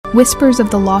Whispers of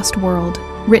the Lost World,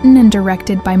 written and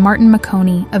directed by Martin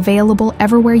McConey, available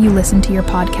everywhere you listen to your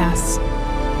podcasts.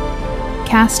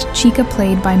 Cast: Chica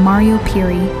played by Mario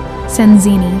Piri,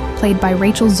 Senzini played by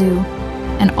Rachel Zhu,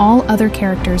 and all other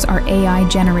characters are AI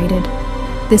generated.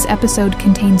 This episode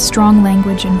contains strong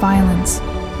language and violence.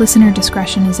 Listener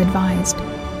discretion is advised.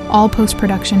 All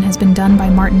post-production has been done by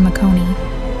Martin McConey.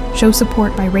 Show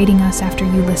support by rating us after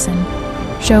you listen.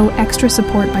 Show extra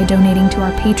support by donating to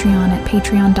our Patreon at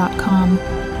patreon.com.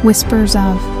 Whispers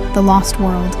of the Lost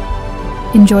World.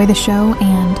 Enjoy the show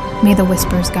and may the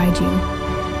whispers guide you.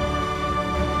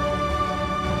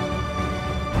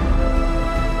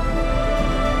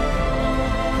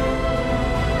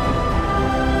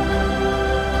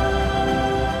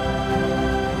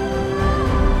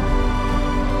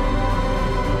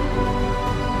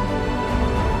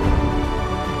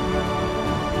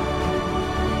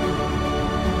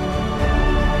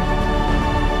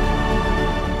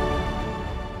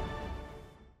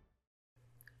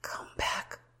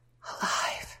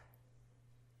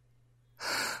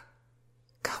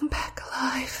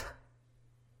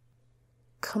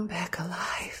 Come back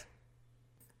alive.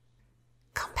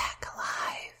 Come back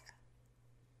alive.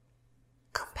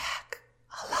 Come back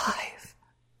alive.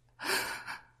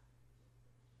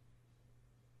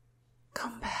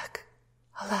 Come back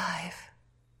alive.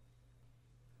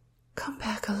 Come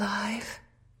back alive.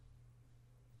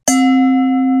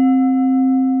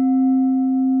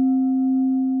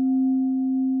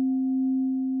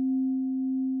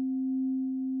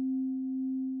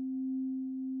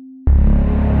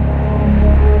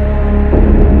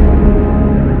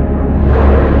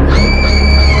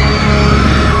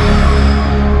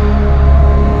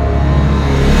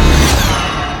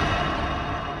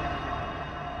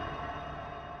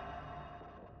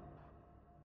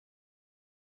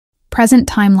 Present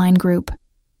timeline group.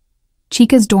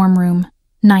 Chica's dorm room,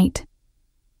 night.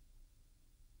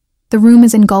 The room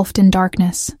is engulfed in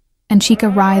darkness, and Chica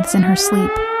writhes in her sleep,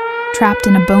 trapped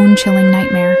in a bone-chilling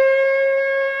nightmare.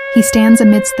 He stands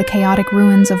amidst the chaotic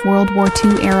ruins of World War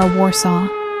II-era Warsaw.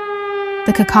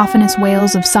 The cacophonous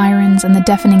wails of sirens and the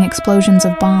deafening explosions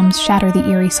of bombs shatter the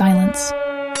eerie silence.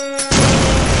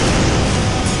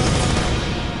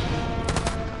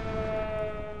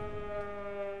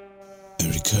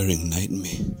 Recurring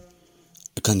nightmare.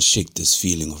 I can't shake this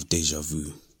feeling of déjà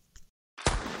vu.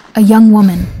 A young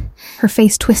woman, her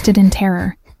face twisted in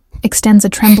terror, extends a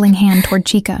trembling hand toward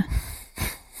Chica.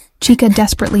 Chica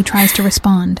desperately tries to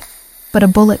respond, but a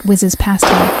bullet whizzes past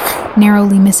him,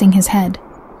 narrowly missing his head.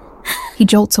 He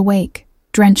jolts awake,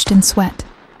 drenched in sweat,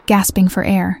 gasping for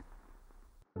air.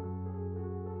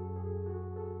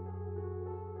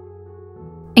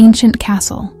 Ancient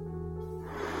castle.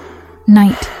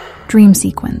 Night. Dream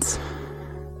sequence.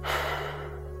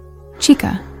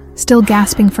 Chica, still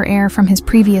gasping for air from his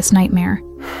previous nightmare,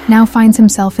 now finds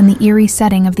himself in the eerie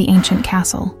setting of the ancient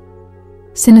castle.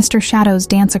 Sinister shadows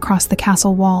dance across the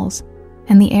castle walls,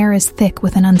 and the air is thick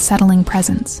with an unsettling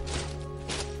presence.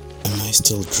 Am I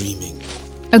still dreaming?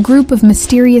 A group of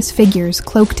mysterious figures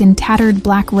cloaked in tattered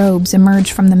black robes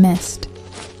emerge from the mist.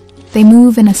 They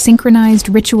move in a synchronized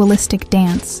ritualistic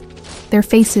dance, their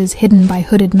faces hidden by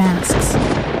hooded masks.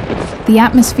 The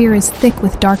atmosphere is thick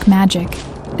with dark magic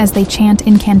as they chant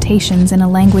incantations in a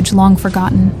language long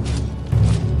forgotten.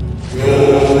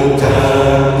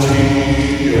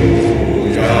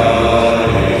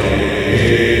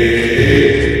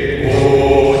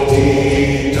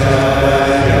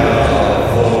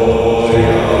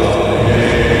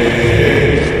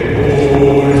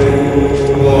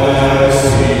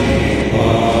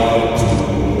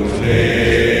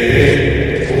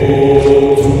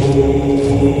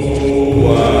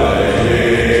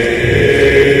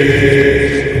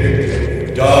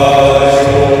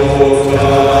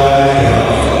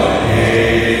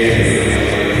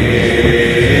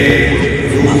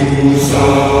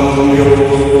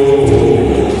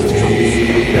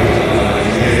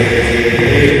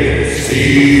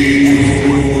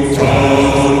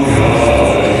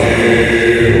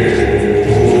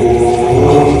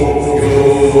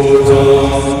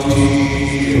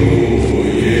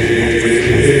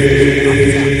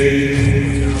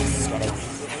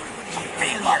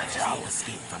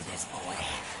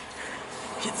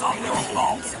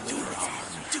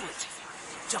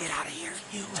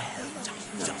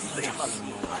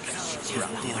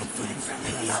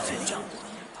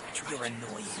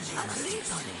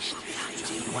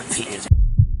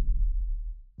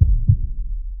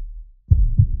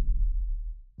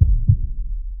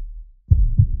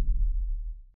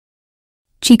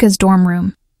 Chica's dorm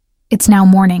room. It's now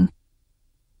morning.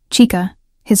 Chica,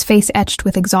 his face etched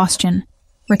with exhaustion,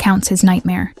 recounts his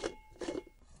nightmare.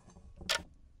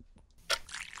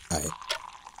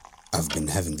 I've been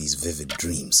having these vivid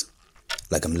dreams,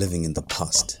 like I'm living in the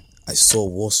past. I saw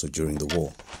Warsaw during the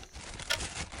war.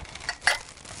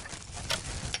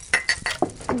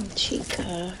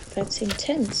 Chica, that's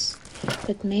intense.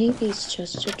 But maybe it's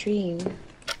just a dream.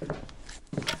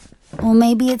 Or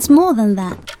maybe it's more than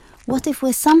that. What if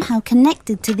we're somehow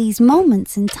connected to these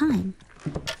moments in time?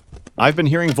 I've been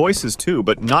hearing voices too,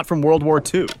 but not from World War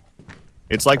II.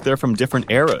 It's like they're from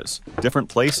different eras, different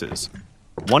places.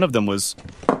 One of them was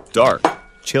dark,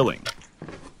 chilling.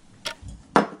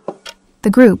 The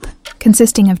group,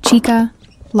 consisting of Chica,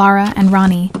 Lara, and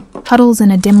Ronnie, huddles in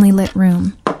a dimly lit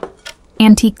room.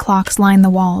 Antique clocks line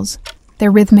the walls, their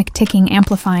rhythmic ticking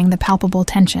amplifying the palpable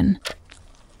tension.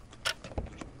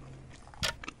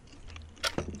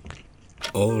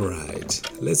 All right,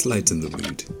 let's lighten the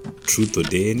mood. Truth or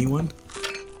dare, anyone?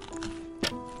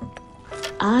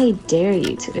 I dare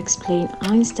you to explain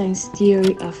Einstein's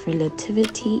theory of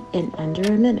relativity in under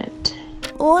a minute.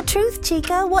 Or truth,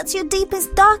 Chica, what's your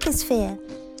deepest, darkest fear?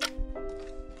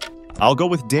 I'll go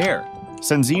with dare.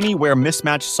 Senzini wear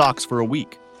mismatched socks for a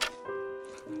week.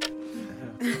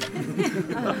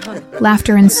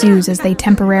 Laughter ensues as they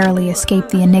temporarily escape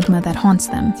the enigma that haunts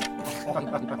them.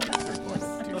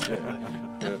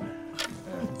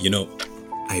 You know,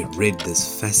 I read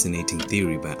this fascinating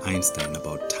theory by Einstein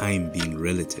about time being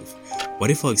relative. What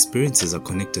if our experiences are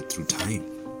connected through time?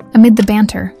 Amid the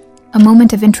banter, a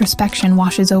moment of introspection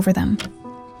washes over them.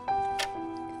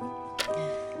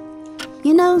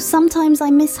 You know, sometimes I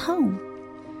miss home.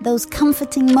 Those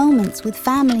comforting moments with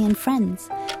family and friends.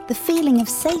 The feeling of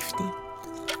safety.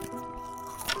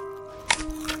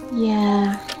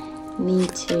 Yeah, me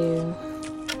too.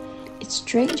 It's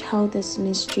strange how this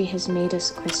mystery has made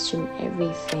us question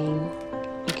everything,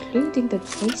 including the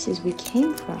places we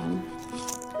came from.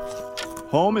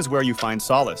 Home is where you find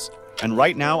solace, and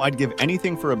right now I'd give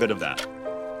anything for a bit of that.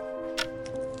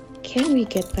 Can we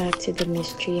get back to the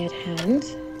mystery at hand?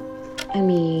 I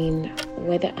mean,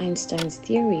 whether Einstein's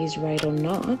theory is right or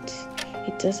not,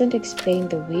 it doesn't explain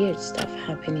the weird stuff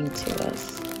happening to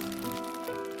us.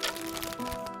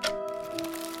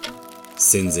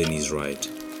 Senzen is right.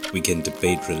 We can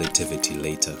debate relativity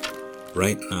later.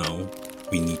 Right now,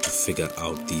 we need to figure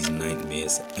out these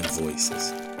nightmares and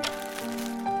voices.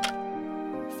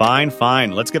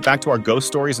 Fine. Let's get back to our ghost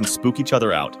stories and spook each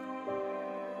other out.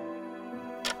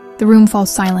 The room falls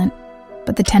silent,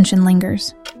 but the tension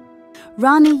lingers.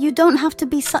 Rani, you don't have to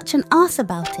be such an ass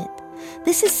about it.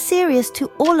 This is serious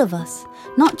to all of us,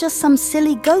 not just some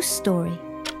silly ghost story.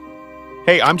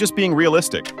 Hey, I'm just being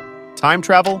realistic. Time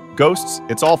travel, ghosts,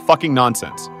 it's all fucking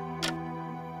nonsense.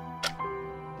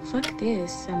 Fuck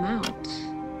this, I'm out.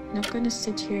 Not gonna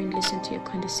sit here and listen to your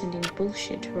condescending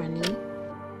bullshit, Ronnie.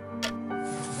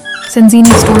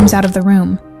 Senzini storms out of the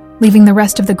room, leaving the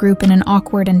rest of the group in an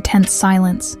awkward and tense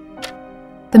silence.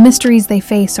 The mysteries they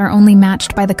face are only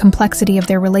matched by the complexity of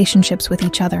their relationships with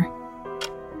each other.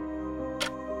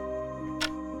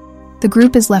 The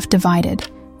group is left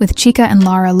divided, with Chica and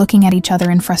Lara looking at each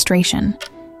other in frustration,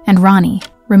 and Ronnie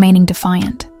remaining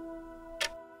defiant.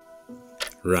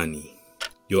 Rani,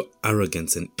 your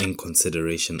arrogance and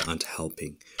inconsideration aren't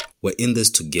helping. We're in this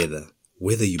together,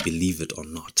 whether you believe it or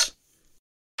not.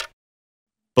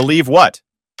 Believe what?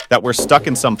 That we're stuck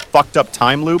in some fucked up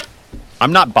time loop?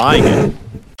 I'm not buying it.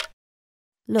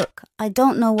 Look, I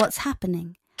don't know what's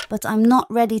happening, but I'm not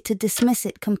ready to dismiss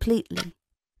it completely.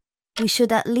 We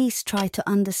should at least try to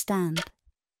understand.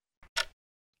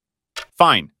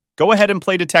 Fine, go ahead and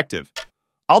play detective.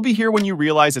 I'll be here when you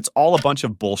realize it's all a bunch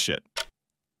of bullshit.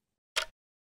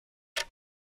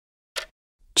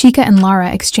 Chica and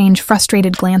Lara exchange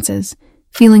frustrated glances,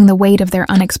 feeling the weight of their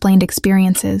unexplained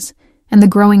experiences and the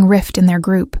growing rift in their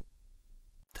group.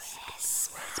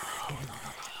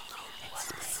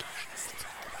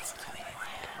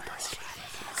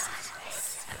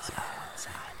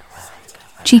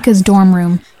 Chica's dorm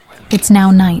room. It's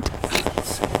now night.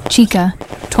 Chica,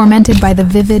 tormented by the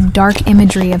vivid, dark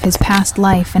imagery of his past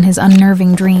life and his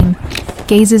unnerving dream,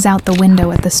 gazes out the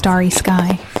window at the starry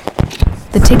sky.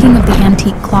 The ticking of the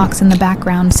antique clocks in the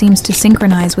background seems to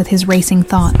synchronize with his racing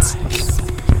thoughts.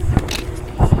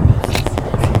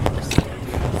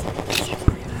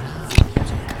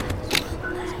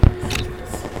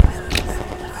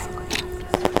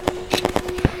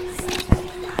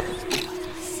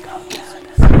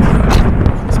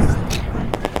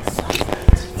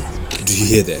 Do you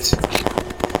hear that?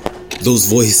 Those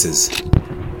voices.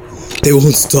 They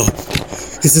won't stop.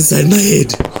 It's inside my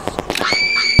head.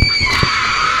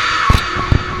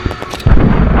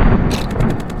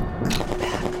 Come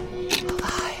back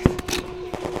alive.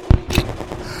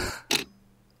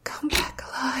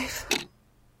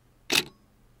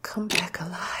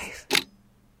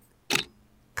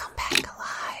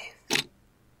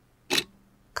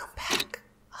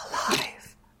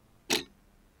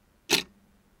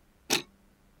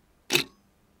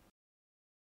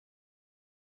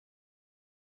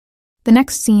 The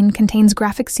next scene contains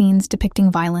graphic scenes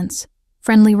depicting violence.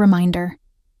 Friendly reminder.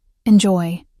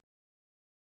 Enjoy.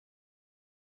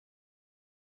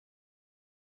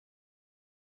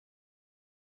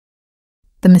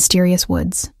 The Mysterious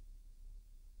Woods.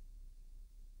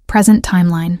 Present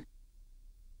timeline.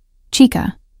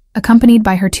 Chica, accompanied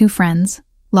by her two friends,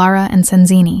 Lara and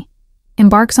Senzini,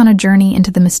 embarks on a journey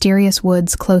into the mysterious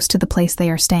woods close to the place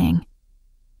they are staying.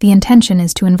 The intention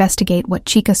is to investigate what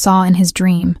Chica saw in his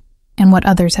dream and what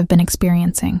others have been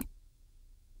experiencing.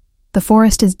 The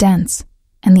forest is dense,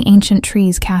 and the ancient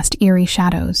trees cast eerie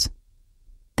shadows.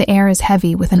 The air is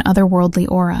heavy with an otherworldly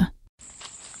aura.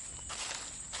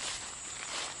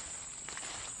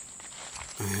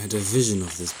 I had a vision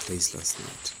of this place last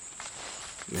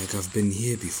night, like I've been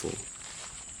here before.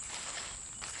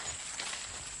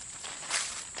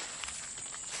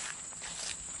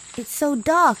 It's so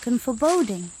dark and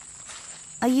foreboding.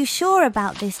 Are you sure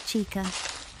about this, Chica?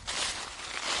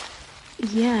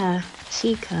 Yeah,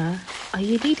 Chica, are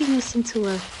you leading us into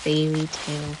a fairy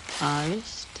tale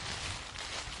forest?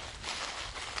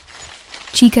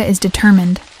 Chica is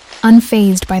determined,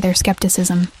 unfazed by their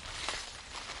skepticism.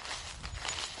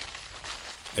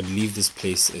 I believe this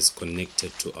place is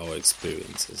connected to our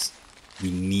experiences. We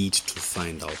need to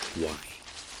find out why.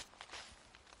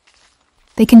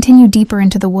 They continue deeper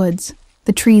into the woods,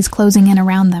 the trees closing in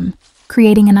around them,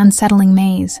 creating an unsettling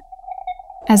maze.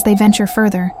 As they venture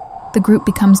further, the group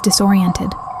becomes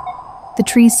disoriented. The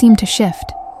trees seem to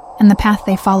shift, and the path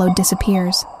they followed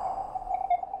disappears.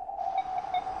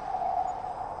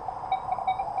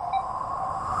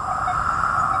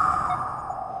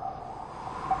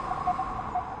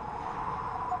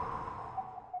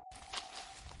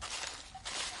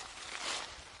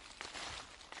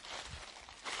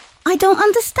 I don't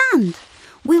understand.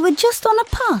 We were just on a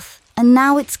path, and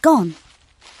now it's gone.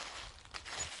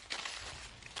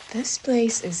 This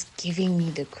place is giving me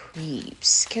the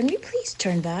creeps. Can we please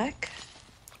turn back?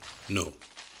 No,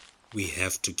 we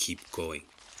have to keep going.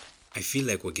 I feel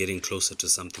like we're getting closer to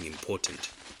something important.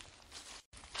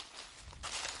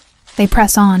 They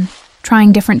press on,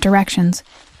 trying different directions,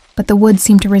 but the woods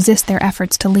seem to resist their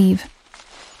efforts to leave.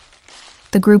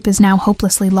 The group is now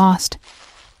hopelessly lost.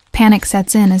 Panic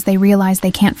sets in as they realize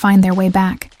they can't find their way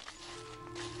back.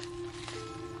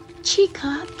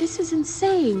 Chica, this is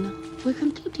insane. We're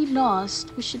completely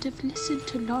lost. We should have listened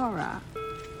to Laura.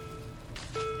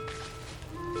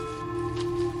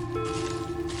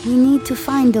 We need to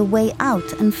find a way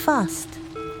out and fast.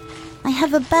 I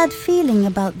have a bad feeling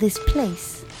about this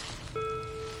place.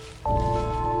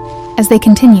 As they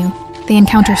continue, they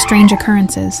encounter strange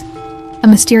occurrences. A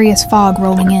mysterious fog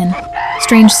rolling in,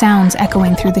 strange sounds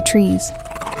echoing through the trees.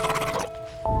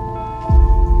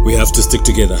 We have to stick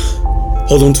together.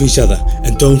 Hold on to each other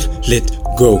and don't let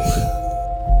go.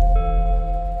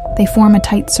 They form a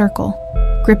tight circle,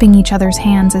 gripping each other's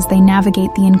hands as they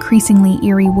navigate the increasingly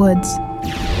eerie woods.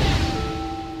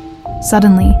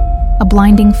 Suddenly, a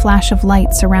blinding flash of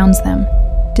light surrounds them,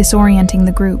 disorienting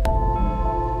the group.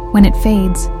 When it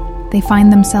fades, they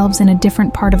find themselves in a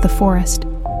different part of the forest,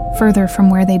 further from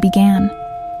where they began.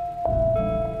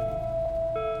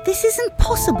 This isn't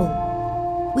possible.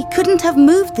 We couldn't have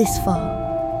moved this far.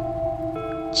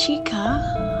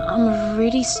 Chica, I'm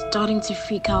really starting to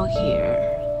freak out here.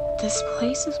 This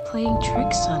place is playing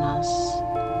tricks on us.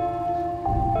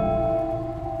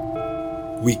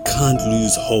 We can't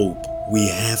lose hope. We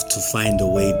have to find a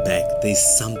way back. There's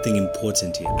something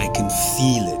important here. I can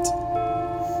feel it.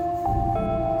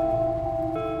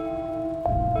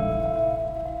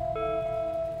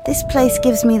 This place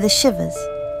gives me the shivers.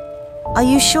 Are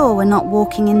you sure we're not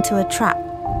walking into a trap?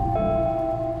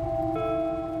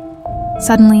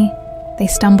 Suddenly, they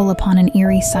stumble upon an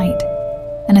eerie sight,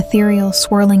 an ethereal,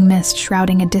 swirling mist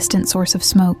shrouding a distant source of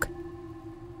smoke.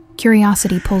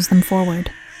 Curiosity pulls them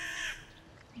forward.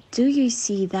 Do you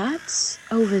see that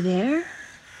over there?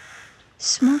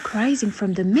 Smoke rising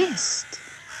from the mist.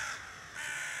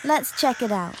 Let's check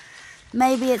it out.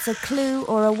 Maybe it's a clue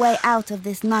or a way out of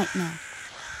this nightmare.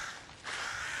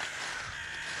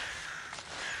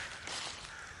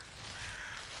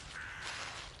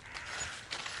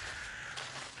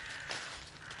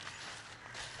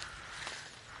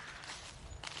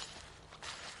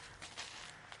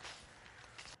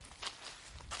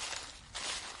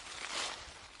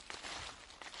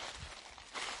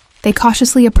 They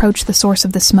cautiously approach the source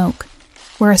of the smoke,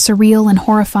 where a surreal and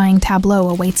horrifying tableau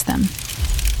awaits them.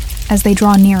 As they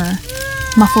draw nearer,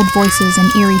 muffled voices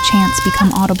and eerie chants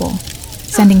become audible,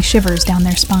 sending shivers down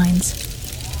their spines.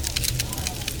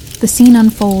 The scene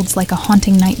unfolds like a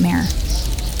haunting nightmare.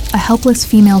 A helpless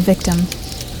female victim,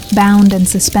 bound and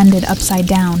suspended upside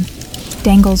down,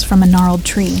 dangles from a gnarled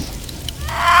tree.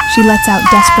 She lets out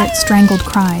desperate, strangled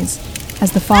cries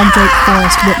as the fog-draped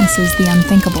forest witnesses the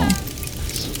unthinkable.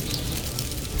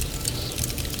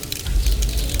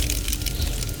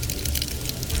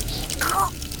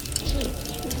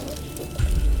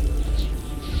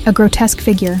 A grotesque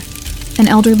figure, an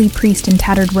elderly priest in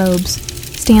tattered robes,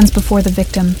 stands before the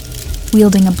victim,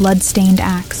 wielding a blood-stained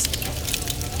axe.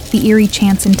 The eerie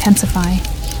chants intensify,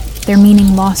 their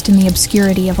meaning lost in the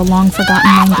obscurity of a long-forgotten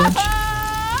language.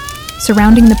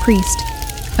 Surrounding the priest,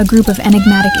 a group of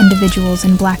enigmatic individuals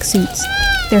in black suits,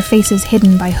 their faces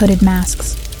hidden by hooded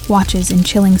masks, watches in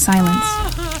chilling silence.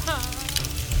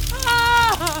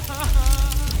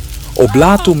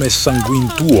 Oblatum es sanguin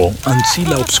tuo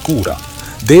ancilla obscura,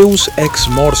 Deus ex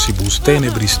morsibus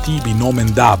tenebris tibi nomen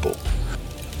dabo.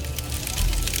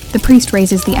 The priest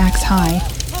raises the axe high,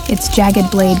 its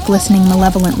jagged blade glistening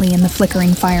malevolently in the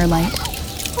flickering firelight.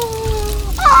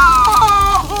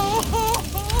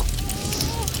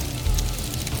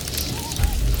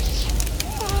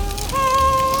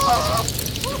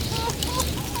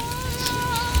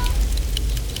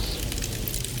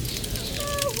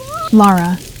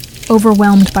 Lara,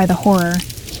 overwhelmed by the horror,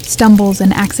 stumbles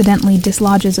and accidentally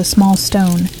dislodges a small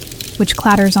stone, which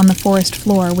clatters on the forest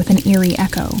floor with an eerie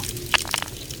echo.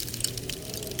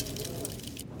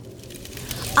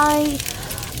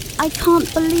 I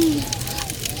can't believe.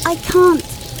 I can't.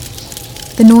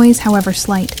 The noise, however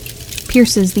slight,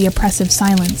 pierces the oppressive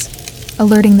silence,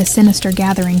 alerting the sinister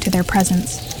gathering to their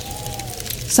presence.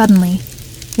 Suddenly,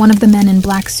 one of the men in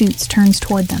black suits turns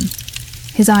toward them,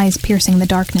 his eyes piercing the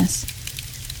darkness.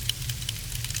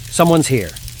 Someone's here.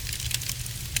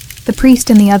 The priest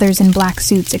and the others in black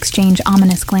suits exchange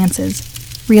ominous glances,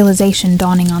 realization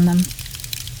dawning on them.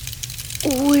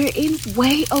 We're in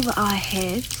way over our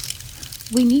heads.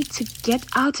 We need to get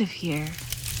out of here.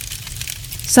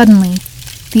 Suddenly,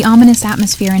 the ominous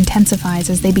atmosphere intensifies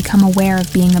as they become aware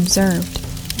of being observed.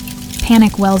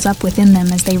 Panic wells up within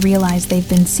them as they realize they've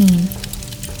been seen.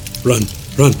 Run,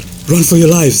 run, run for your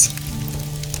lives!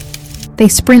 They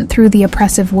sprint through the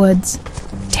oppressive woods,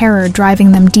 terror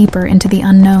driving them deeper into the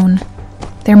unknown,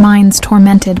 their minds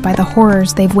tormented by the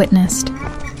horrors they've witnessed.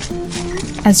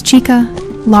 As Chica,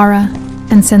 Lara,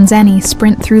 and Senzeni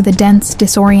sprint through the dense,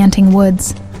 disorienting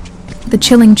woods, the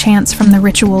chilling chants from the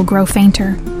ritual grow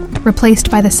fainter, replaced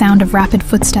by the sound of rapid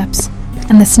footsteps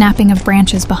and the snapping of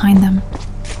branches behind them.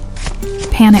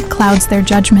 Panic clouds their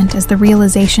judgment as the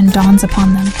realization dawns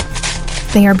upon them.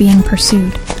 They are being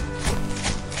pursued.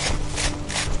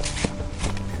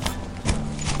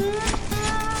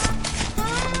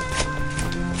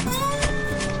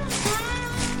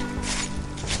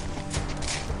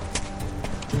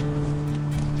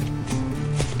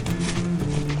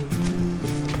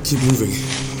 Keep moving.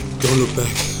 Don't look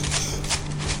back.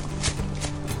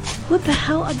 What the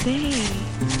hell are they?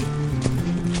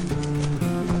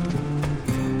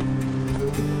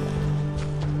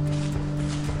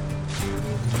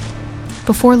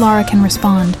 Before Lara can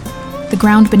respond, the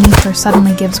ground beneath her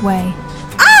suddenly gives way.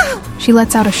 She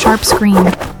lets out a sharp scream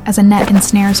as a net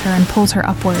ensnares her and pulls her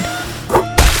upward.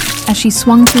 As she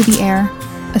swung through the air,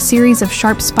 a series of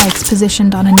sharp spikes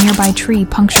positioned on a nearby tree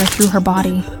puncture through her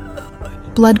body.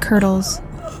 Blood curdles,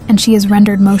 and she is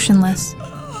rendered motionless,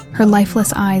 her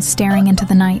lifeless eyes staring into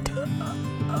the night.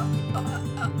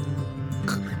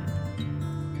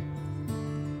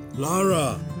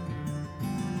 Lara!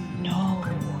 No.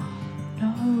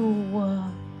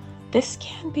 This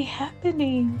can't be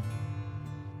happening.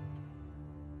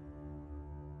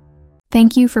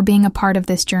 Thank you for being a part of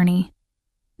this journey.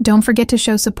 Don't forget to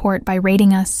show support by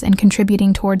rating us and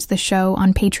contributing towards the show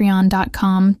on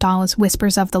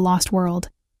patreon.com/Whispers of the Lost World.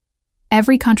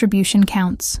 Every contribution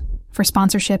counts. For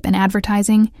sponsorship and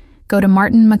advertising, go to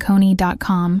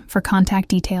martinmacconey.com for contact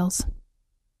details.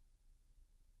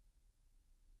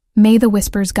 May the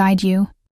whispers guide you,